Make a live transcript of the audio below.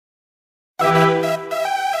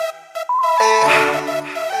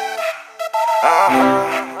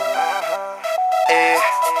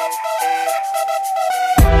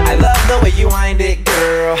wind it,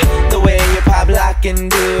 girl. The way you pop, lock, and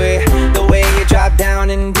do it. The way you drop down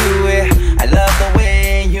and do it. I love the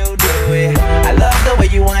way you do it. I love the way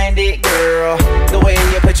you wind it, girl. The way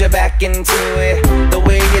you put your back into it. The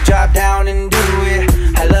way you drop down and do it.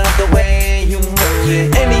 I love the way you move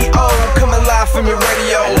it. NEO, coming live from your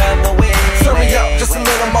radio. I love the way. Turn me up just a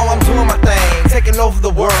little more, I'm doing my thing. Taking over the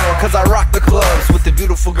world, cause I rock the clubs with the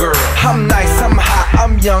beautiful girl. I'm nice, I'm hot,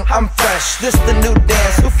 I'm young, I'm fresh. This the new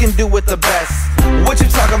dance, who can do it the best? What you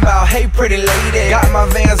talking about, hey pretty lady? Got my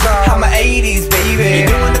Vans on, I'm a 80s baby. You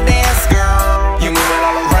doing the dance, girl. You moving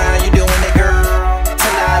all around, you doing it, girl.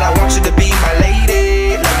 Tonight I want you to be my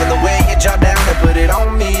lady. Loving the way you drop down and put it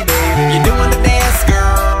on me, baby. You doing the dance,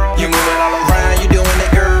 girl. You moving all around, you doing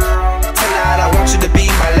it, girl. Tonight I want you to be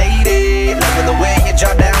my lady. Loving the way you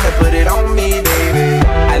drop down and put it on me, baby.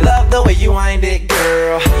 I love the way you wind it,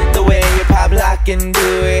 girl. The way you pop, lock, and do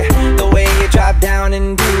it. The way you drop down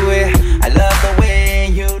and do it. I love the way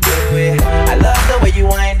you do it. I love the way you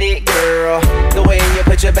wind it, girl. The way you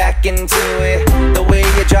put your back into it. The way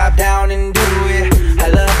you drop down and do it. I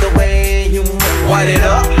love the way you move Wind it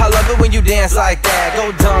up, I love it when you dance like that.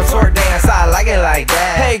 Go dumb, twerk dance, I like it like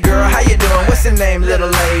that. Hey girl, how you doing? What's your name, little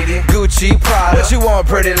lady? Gucci, Prada, what you want,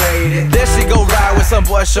 pretty lady? Then she go ride with some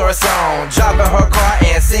boy shorts on, driving her car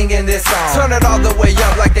and singing this song. Turn it all the way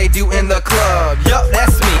up like they do in the club. Yup,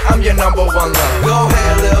 that's me, I'm your number one love. Go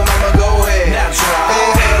ahead, little mama, go ahead. Now try. Go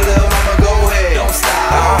ahead, little mama, go ahead. Don't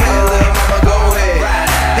stop. Go ahead, little mama, go ahead.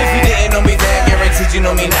 If you didn't know me then, guaranteed you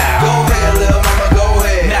know me now. Go ahead, little mama, go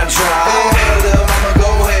ahead. Now try. Go ahead, little mama, go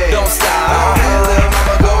ahead. Don't stop. Go ahead, little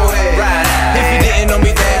mama, go ahead. If you didn't know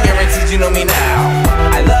me then, guaranteed you know me now.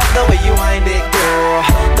 I love the way you wind it, girl.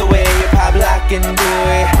 The way you pop, lock, and do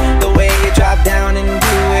it. The way you drop down and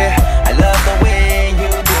do it. I love the way you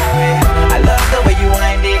do it. I love the way you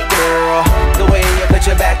wind it, girl. The way you put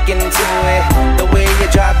your back into it. The way you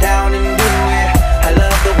drop down and do it. I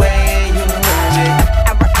love the way you move it.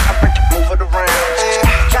 Move it around,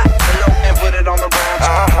 drop it low and put it on the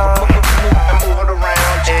ground. And move it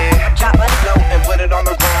around, drop it low and put it on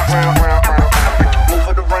the ground. Move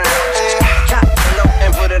it around, drop it low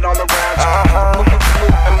and put it on the ground.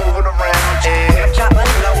 And move it around, drop it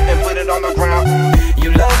low and put it on the ground.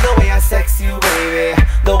 You love the way I sex you, baby.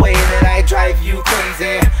 The way that I drive you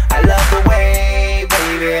crazy. I love the way,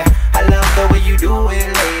 baby. I love the way you do it,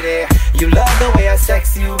 lady. You love the way I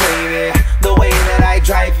sex you, baby. The way that I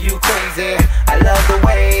drive you crazy. I love the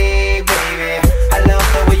way, baby. I love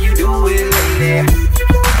the way you do it, lady. You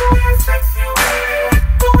love the way I sex you, baby.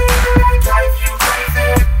 The way that I drive you crazy.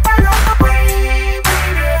 I love the way,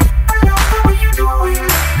 baby. I love the way you do it,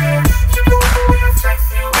 lady. You love the way I sex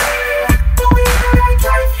you, baby. The way that I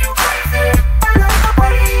drive you crazy. I love the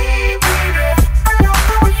way, baby. I love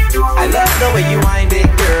the way you do it. I love the way you wind it,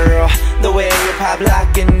 girl. The way you pop,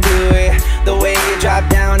 lock, and do it. The way you drop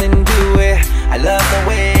down and do it. I love the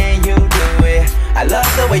way you do it. I love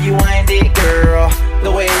the way you wind it, girl.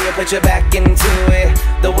 The way you put your back into it.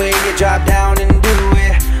 The way you drop down and do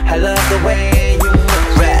it. I love the way you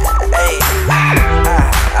move it. Hey,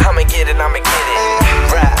 I'ma get it, I'ma get it.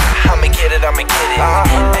 Right, I'ma get it, I'ma get it.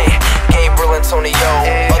 Hey, Gabriel Antonio,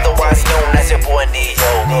 otherwise known as your boy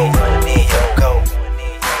Neo. Go.